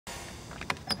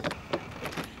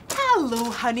Hello,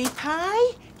 honey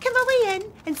pie. Come away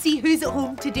in and see who's at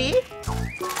home today.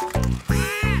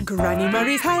 Granny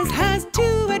Murray's house has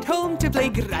two at home to play.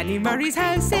 Granny Murray's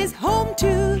house is home too.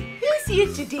 Who's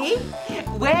here today?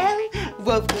 Well,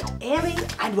 we've got Ellie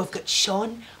and we've got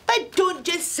Sean. But don't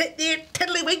just sit there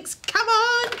tiddlywinks. Come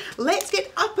on, let's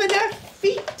get up on our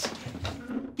feet.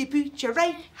 You put your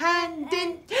right hand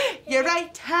in, your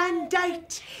right hand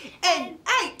out. In,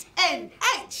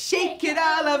 out, shake it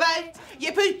all about.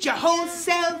 You put your whole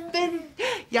self in,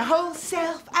 your whole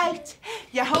self out,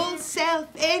 your whole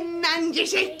self in, and you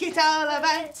shake it all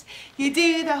about. You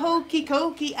do the hokey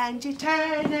cokey and you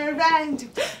turn around,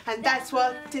 and that's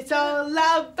what it's all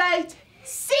about.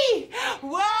 See?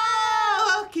 Whoa,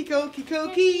 hokey cokey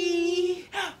cokey.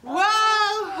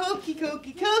 Whoa, hokey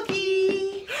cokey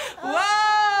cokey.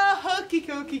 Whoa, hokey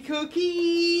cokey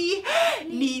cokey.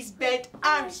 Knees bent,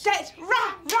 arms stretched,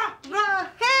 rah, rah, rah,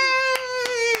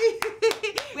 hey!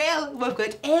 Well, we've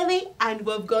got Ellie and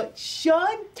we've got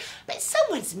Sean, but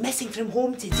someone's missing from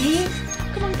home today.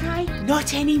 Come on, Kai.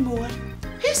 Not anymore.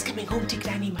 Who's coming home to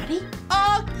Granny Murray?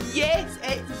 Oh, yes,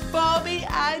 it's Bobby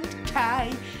and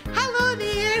Kai. Hello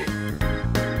there.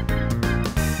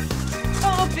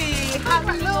 Bobby,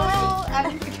 hello,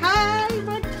 and Kai,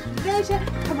 my pleasure.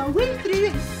 Come away through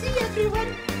and see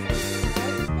everyone.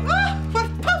 Oh, we're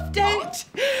puffed out.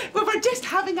 We were just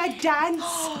having a dance.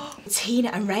 Tina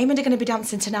and Raymond are going to be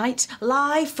dancing tonight,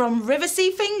 live from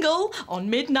Riverseafingal on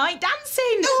Midnight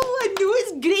Dancing. Oh, I know,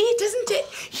 it's great, isn't it?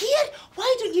 Here,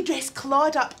 why don't you dress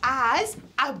Claude up as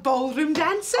a ballroom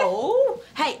dancer? Oh,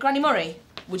 hey, Granny Murray,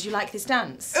 would you like this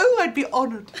dance? Oh, I'd be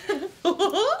honoured.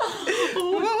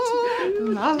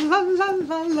 La la la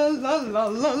la la la la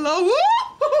la la.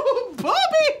 Whoa,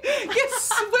 Bobby, you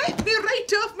swept me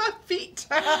right off my feet.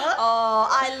 Oh,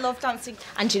 I love dancing.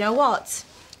 And you know what?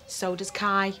 So does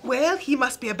Kai. Well, he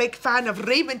must be a big fan of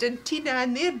Raymond and Tina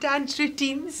and their dance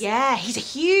routines. Yeah, he's a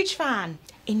huge fan.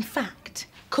 In fact,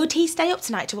 could he stay up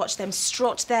tonight to watch them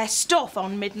strut their stuff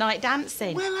on Midnight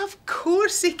Dancing? Well, of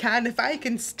course he can if I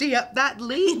can stay up that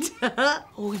late.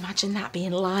 Oh, imagine that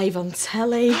being live on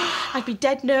telly. I'd be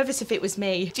dead nervous if it was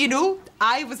me. Do you know,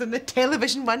 I was on the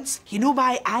television once. You know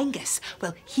my Angus?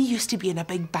 Well, he used to be in a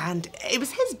big band. It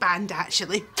was his band,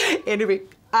 actually. Anyway,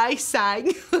 I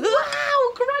sang.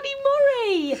 Wow, Granny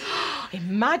Murray!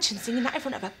 Imagine singing that in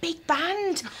front of a big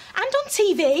band and on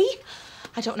TV.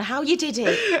 I don't know how you did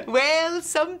it. Well,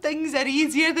 some things are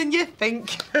easier than you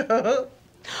think.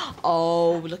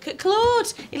 Oh, look at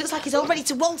Claude. He looks like he's all ready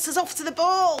to waltz us off to the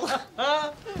ball.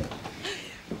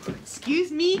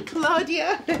 Excuse me,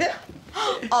 Claudia.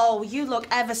 Oh, you look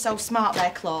ever so smart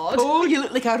there, Claude. Oh, you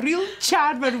look like a real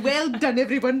charmer. Well done,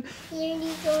 everyone. Here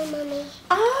you go, Mummy.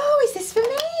 Oh, is this for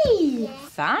me? Yes.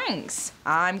 Thanks.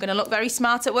 I'm going to look very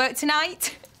smart at work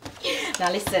tonight.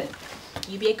 Now listen,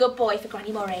 you be a good boy for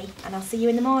Granny Murray and I'll see you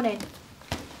in the morning.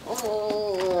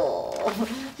 Oh,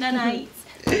 night-night.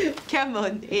 Come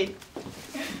on in.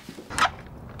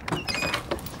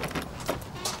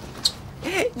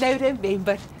 Now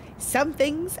remember, some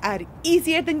things are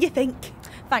easier than you think.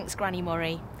 Thanks, Granny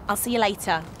Murray. I'll see you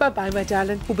later. Bye-bye, my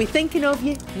darling. We'll be thinking of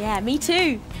you. Yeah, me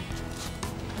too.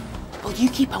 Will you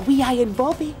keep a wee eye on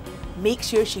Bobby? Make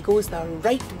sure she goes the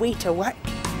right way to work.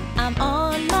 I'm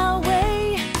on my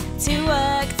way to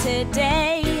work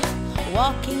today,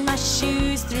 walking my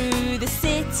shoes through the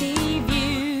city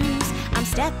views. I'm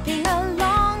stepping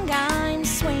along, I'm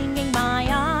swinging my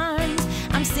arms,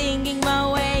 I'm singing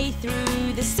my way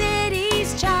through the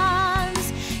city's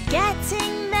charms.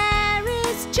 Getting there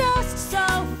is just so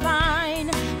fine,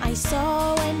 I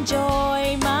so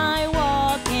enjoy my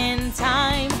walk in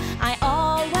time. I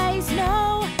always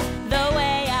know the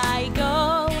way I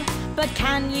go, but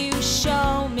can you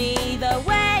show me the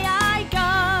way I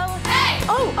go? Hey!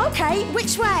 Oh, OK.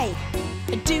 Which way?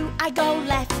 Do I go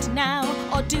left now,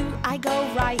 or do I go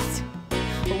right?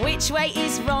 Which way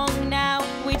is wrong now?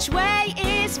 Which way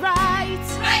is right?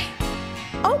 Right!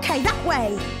 OK, that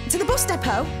way. To the bus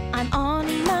depot. I'm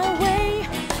on my way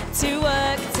to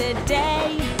work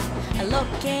today,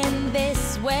 looking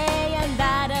this way and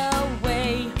that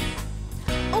away.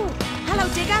 Oh, hello,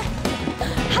 digger.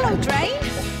 Hello, drain.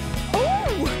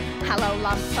 Oh, hello,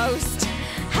 lamppost.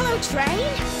 Hello,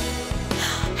 train.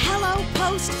 Hello,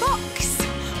 post box.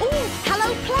 Oh,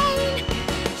 hello, plane.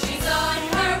 She's on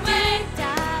her way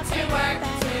to work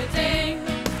today,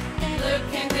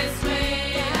 looking this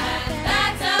way and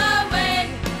that away.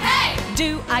 Hey!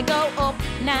 Do I go up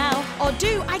now, or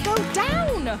do I go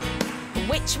down?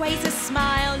 Which way's a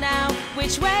smile now?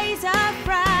 Which way's a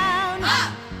frown?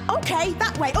 Up! OK,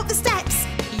 that way, up the steps.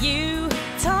 You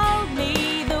told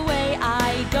me the way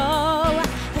I go.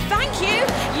 Thank you.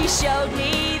 You showed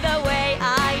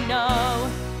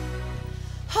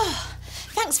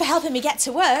Thanks for helping me get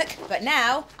to work, but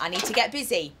now I need to get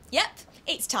busy. Yep,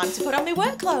 it's time to put on my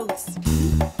work clothes.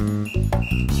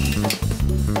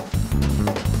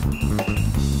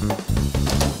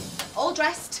 All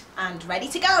dressed and ready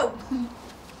to go.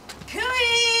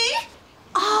 Cooey!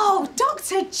 Oh,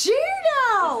 Dr.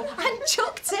 Juno! And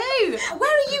Chuck too! Where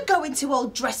are you going to all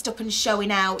dressed up and showing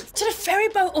out? To the ferry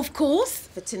boat, of course.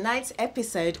 For tonight's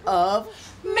episode of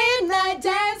Midnight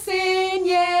Dancing,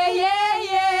 yeah, yeah,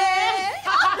 yeah.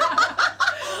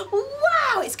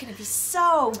 Wow, it's going to be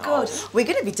so good. We're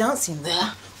going to be dancing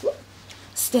there.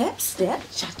 Step, step,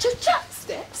 cha-cha-cha.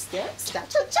 Step, step,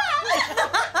 cha-cha-cha.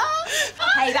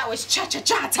 Hey, that was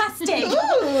cha-cha-cha-tastic.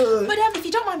 But if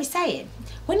you don't mind me saying,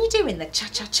 when you're doing the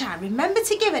cha-cha-cha, remember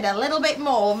to give it a little bit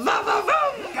more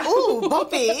va-va-voom. Ooh,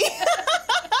 Bobby.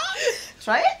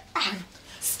 Try it.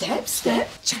 Step, step,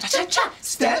 cha-cha-cha.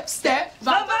 Step, step,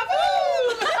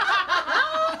 va-va-voom.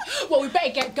 Well, we better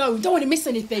get going. Don't want to miss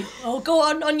anything. Oh, go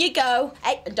on you go.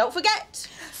 Hey, and don't forget.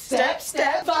 Step,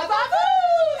 step,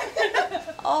 va-va-voom.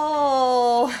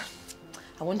 Oh,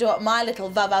 I wonder what my little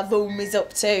va-va-voom is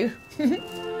up to. I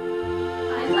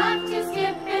love to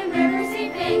skip in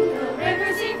Riverseafingal,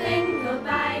 Riverseafingal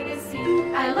by the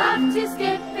sea. I love to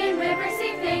skip in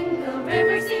Riverseafingal,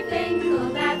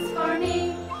 Riverseafingal, that's for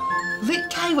me. Look,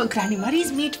 Kai, what Granny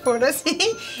Murray's made for us.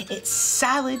 It's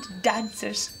salad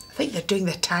dancers. I think they're doing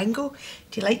the tango.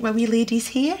 Do you like my wee lady's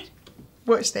hair?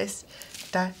 Watch this.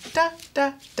 Da da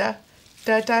da da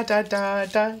da da da da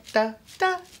da da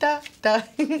da da da.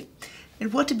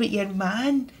 And what about your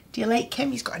man? Do you like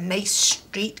him? He's got a nice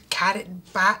straight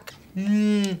carrot back.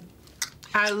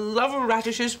 I love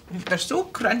radishes. They're so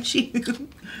crunchy.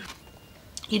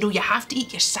 You know, you have to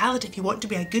eat your salad if you want to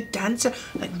be a good dancer,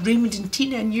 like Raymond and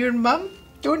Tina and your mum,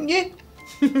 don't you?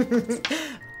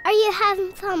 Are you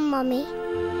having fun, Mummy?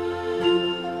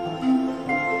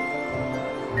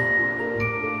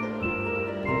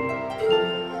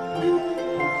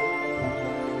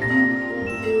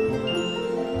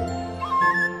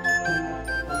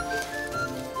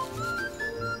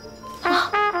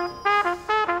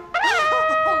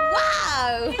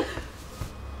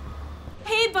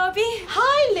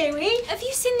 Hi, Louie. Have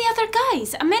you seen the other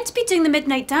guys? I'm meant to be doing the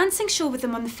midnight dancing show with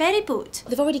them on the ferry boat.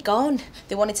 They've already gone.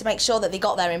 They wanted to make sure that they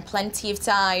got there in plenty of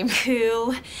time.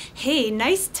 Cool. Hey,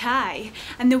 nice tie.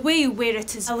 And the way you wear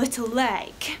it is a little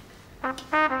like...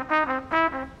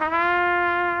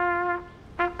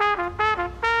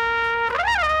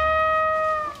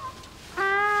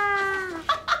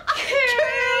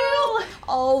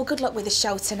 Oh, good luck with the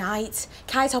show tonight.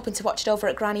 Kai's hoping to watch it over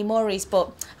at Granny Murray's,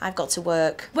 but I've got to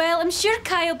work. Well, I'm sure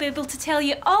Kai will be able to tell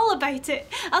you all about it.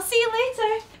 I'll see you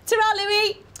later. Ta-ra,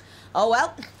 Louie. Oh,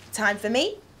 well, time for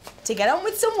me to get on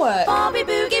with some work. Bobby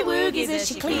boogie woogies as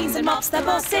she cleans and mops the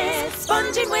buses,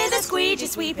 sponging with a squeegee,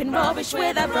 sweeping rubbish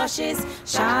with her brushes,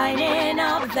 shining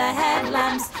up the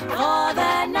headlamps for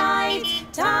the night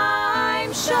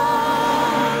time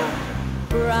show.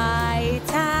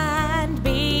 Bright and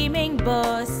beaming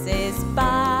buses,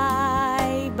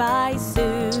 bye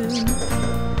soon.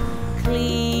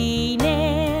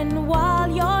 Cleaning while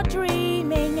you're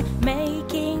dreaming,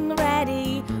 making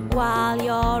ready while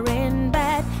you're in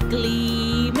bed,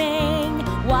 gleaming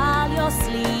while you're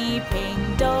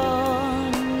sleeping,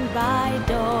 dawn by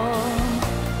dawn.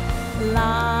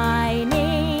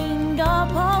 Lining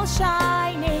up all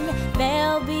shining,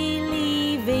 they'll be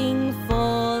leaving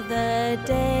for the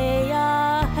day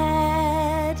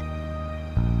ahead.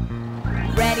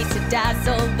 Ready to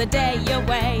dazzle the day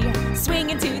away,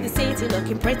 swinging to the city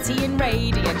looking pretty and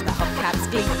radiant. The hubcaps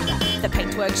gleam, the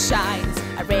paintwork shines,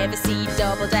 a Riversea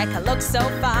double-decker looks so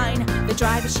fine. The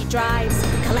driver she drives,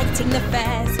 collecting the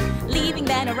fares, leaving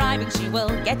then arriving she will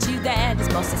get you there. This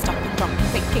bus is stopping, dropping,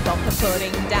 picking up and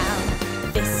putting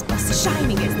down. This bus is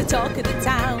shining, is the talk of the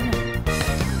town.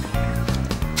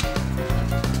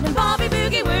 And Bobby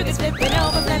boogie woogie's flipping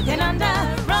over, flipping under,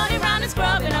 running round and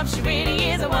scrubbing up, she really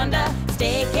is a wonder.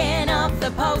 Sticking up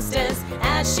the posters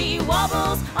as she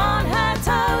wobbles on her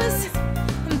toes.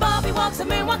 And Bobby walks a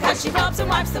moonwalk as she rubs and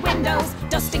wipes the windows,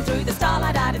 dusting through the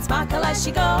starlight adding sparkle as she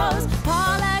goes,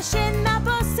 polishing the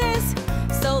buses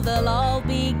so they'll all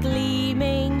be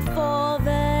gleaming for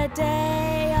the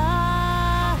day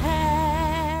ahead.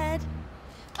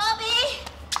 Bobby!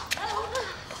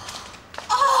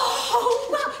 Oh,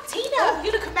 wow, Tina,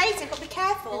 you look amazing, but be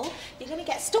careful. You're going to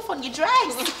get stuff on your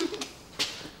dress.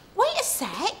 Wait a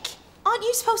sec. Aren't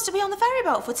you supposed to be on the ferry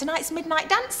boat for tonight's midnight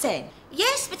dancing?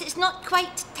 Yes, but it's not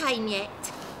quite time yet.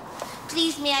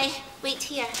 Please, may I wait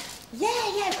here?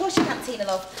 Yeah, of course you can, Tina,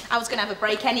 love. I was going to have a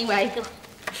break anyway.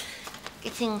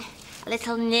 Getting a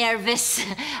little nervous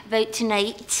about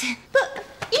tonight. But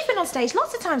been on stage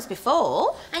lots of times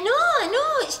before. I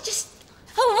know, it's just...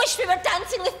 Oh, I wish we were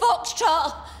dancing the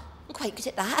foxtrot. I'm quite good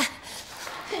at that.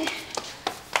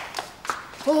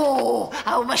 Oh,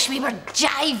 I wish we were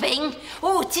jiving.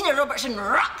 Oh, Tina Robertson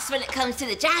rocks when it comes to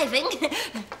the jiving.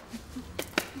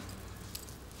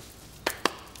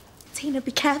 Tina,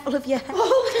 be careful of your hair.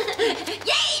 Oh.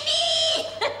 Yay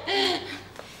me!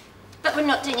 But we're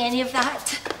not doing any of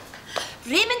that.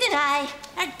 Raymond and I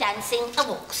are dancing a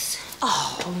waltz.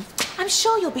 Oh, I'm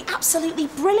sure you'll be absolutely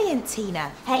brilliant,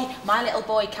 Tina. Hey, my little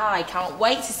boy Kai can't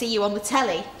wait to see you on the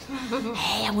telly.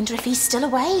 Hey, I wonder if he's still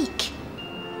awake.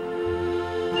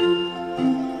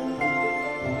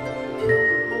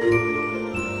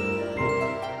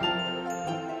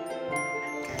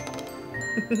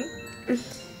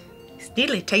 It's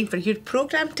nearly time for your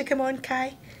programme to come on,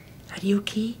 Kai. Are you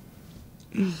okay?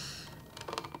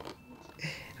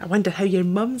 I wonder how your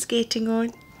mum's getting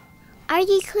on. Are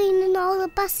you cleaning all the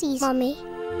buses, Mummy?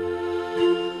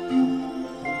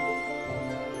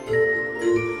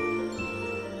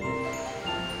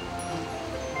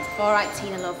 All right,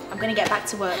 Tina, love. I'm going to get back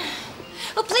to work.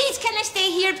 Oh, please, can I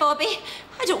stay here, Bobby?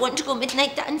 I don't want to go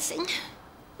midnight dancing.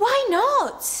 Why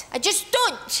not? I just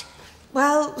don't.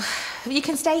 Well, you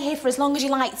can stay here for as long as you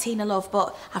like, Tina, love,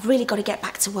 but I've really got to get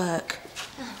back to work.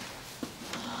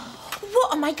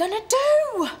 What am I going to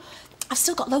do? I've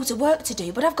still got loads of work to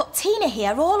do, but I've got Tina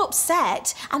here all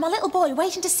upset and my little boy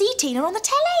waiting to see Tina on the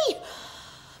telly.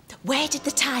 Where did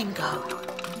the time go?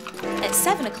 At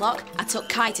 7 o'clock, I took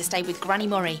Kai to stay with Granny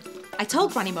Murray. I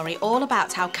told Granny Murray all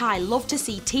about how Kai loved to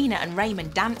see Tina and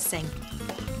Raymond dancing.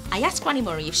 I asked Granny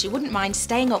Murray if she wouldn't mind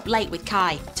staying up late with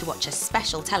Kai to watch a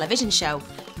special television show,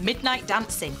 Midnight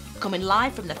Dancing, coming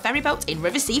live from the ferry boat in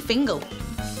Riverseafingal.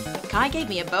 Kai gave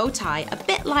me a bow tie a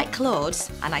bit like Claude's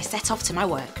and I set off to my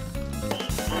work.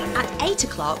 At 8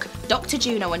 o'clock, Dr.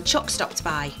 Juno and Chuck stopped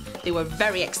by. They were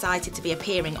very excited to be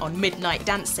appearing on Midnight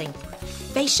Dancing.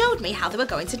 They showed me how they were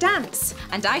going to dance,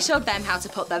 and I showed them how to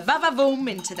put the va-va-voom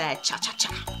into their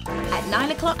cha-cha-cha. At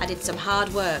 9 o'clock, I did some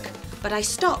hard work, but I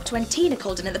stopped when Tina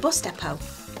called in at the bus depot.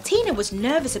 Tina was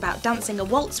nervous about dancing a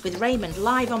waltz with Raymond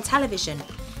live on television.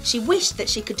 She wished that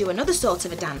she could do another sort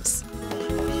of a dance.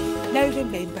 Now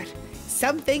remember,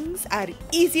 some things are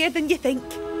easier than you think.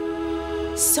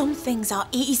 Some things are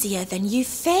easier than you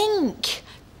think.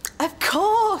 Of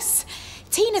course.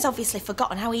 Tina's obviously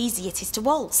forgotten how easy it is to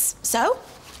waltz. So,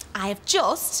 I have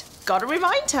just got to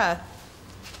remind her.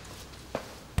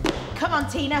 Come on,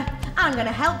 Tina. I'm going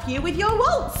to help you with your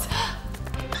waltz.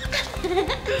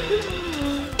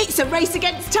 It's a race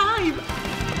against time.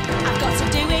 I've got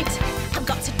to do it. I've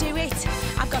got to do it.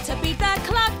 I've got to beat the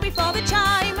clock before the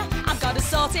chime. I've got to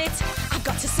sort it. I've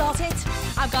got to sort it.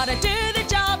 I've got to do the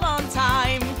job on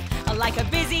time. Like a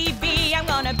busy bee, I'm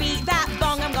gonna beat that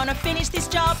bong. I'm gonna finish this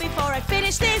job before I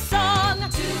finish this song.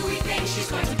 Do we think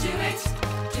she's going to do it?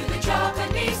 Do the job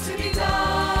that needs to be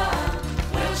done?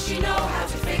 Will she know how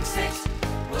to fix it?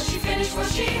 Will she finish what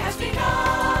she has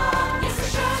begun? Yes,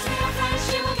 assurance me our friends,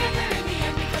 she will get there in the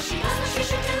end because she knows what she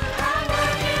should do and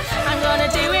work it. I'm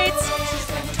gonna do it. She's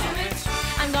going to do it.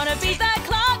 I'm gonna beat the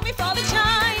clock before the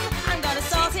chime. I'm gonna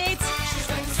sort it. She's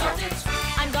going to sort it.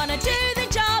 I'm gonna do the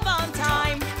job on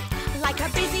time. Like a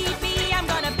busy bee, I'm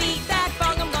gonna beat that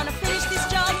bong. I'm gonna finish this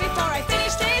job before I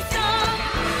finish this song.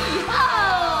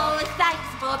 Oh, thanks,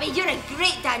 Bobby. You're a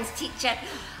great dance teacher.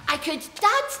 I could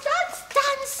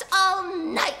dance all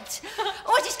night.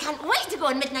 Oh, I just can't wait to go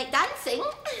on Midnight Dancing.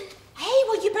 Hey,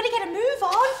 well, you better get a move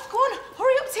on. Go on,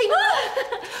 hurry up, Tina.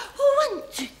 1,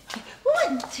 2,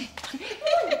 1, 2,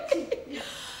 1, 2.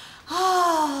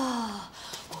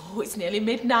 Oh, it's nearly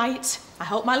midnight. I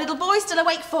hope my little boy's still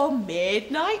awake for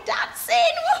midnight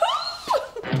dancing.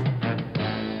 Woohoo!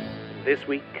 This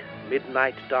week,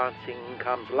 Midnight Dancing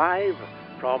comes live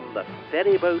from the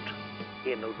ferry boat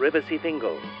in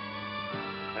Riverseafingal.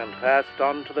 And first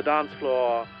onto the dance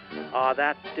floor are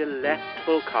that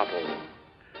delectable couple,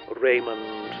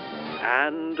 Raymond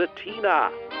and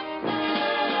Tina.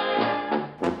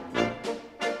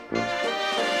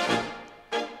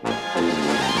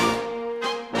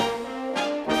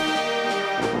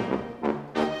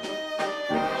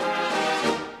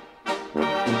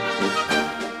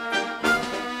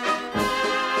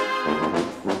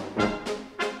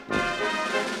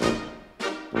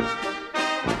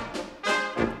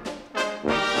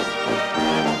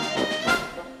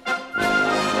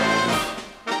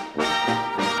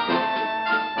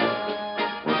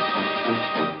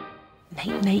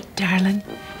 Night, darling.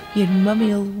 Your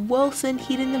mummy'll waltz in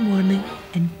here in the morning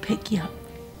and pick you up.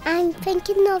 I'm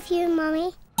thinking of you,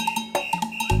 Mummy.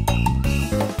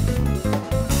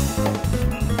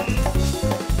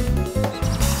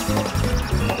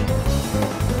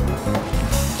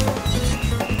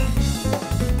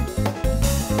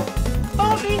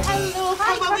 Hello,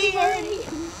 come away.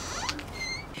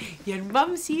 Your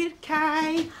mum's here,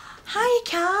 Kai. Hi,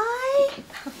 Kai.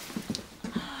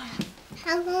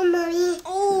 Hello, Mummy.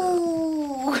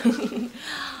 Oh,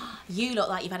 you look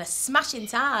like you've had a smashing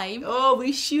time. Oh,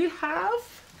 we sure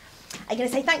have. Are you going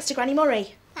to say thanks to Granny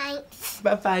Murray? Thanks.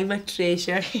 Bye-bye, my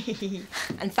treasure.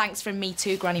 And thanks from me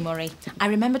too, Granny Murray. I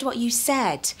remembered what you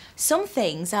said. Some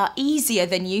things are easier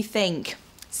than you think.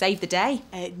 Save the day.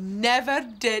 It never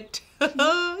did.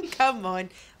 Come on,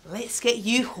 let's get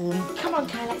you home. Come on,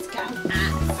 Kai, let's go.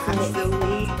 That's the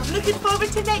way. I'm looking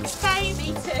forward to next time. Me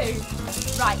too.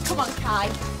 Right, come on, Kai.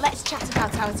 Let's chat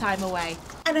about our time away.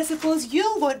 And I suppose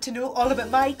you'll want to know all about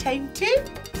my time too.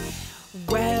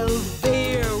 Well,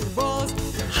 there was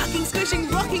hugging, squishing,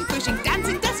 rocking, pushing,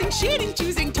 dancing, dusting, sharing,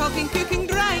 choosing, talking, cooking,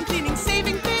 drying, cleaning,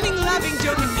 saving, cleaning, loving,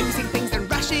 joking, losing things and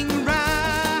rushing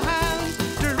round,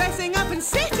 dressing up and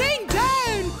sitting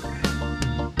down.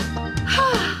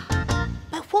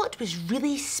 But what was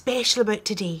really special about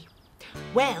today?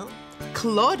 Well,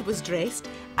 Claude was dressed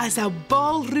as a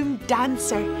ballroom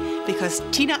dancer because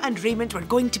Tina and Raymond were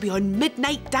going to be on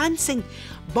midnight dancing.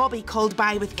 Bobby called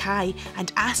by with Kai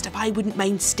and asked if I wouldn't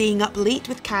mind staying up late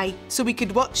with Kai so we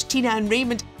could watch Tina and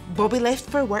Raymond. Bobby left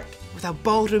for work with a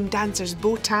ballroom dancer's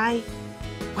bow tie.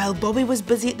 While Bobby was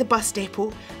busy at the bus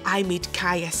depot, I made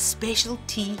Kai a special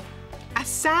tea, a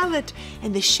salad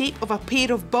in the shape of a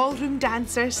pair of ballroom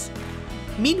dancers.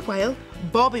 Meanwhile,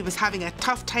 Bobby was having a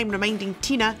tough time reminding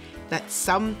Tina that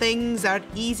some things are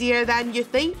easier than you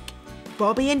think.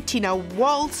 Bobby and Tina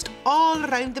waltzed all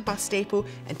around the bus depot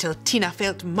until Tina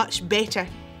felt much better.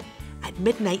 At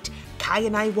midnight, Kai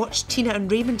and I watched Tina and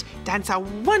Raymond dance a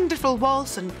wonderful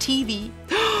waltz on TV.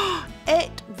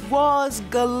 It was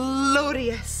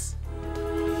glorious.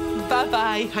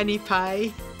 Bye-bye, honey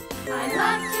pie. I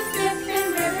love to skip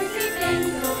in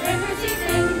Riverseafingal,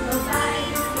 Riverseafingal by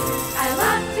the sea. I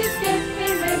love to skip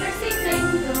in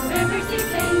Riverseafingal,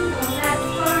 Riverseafingal, that's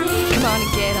for me. Come on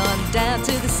and get on down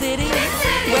to the city,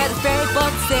 where the ferry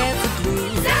boat sails the blue.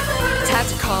 Time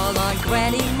to call on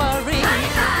Granny Murray.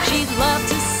 She'd love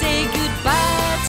to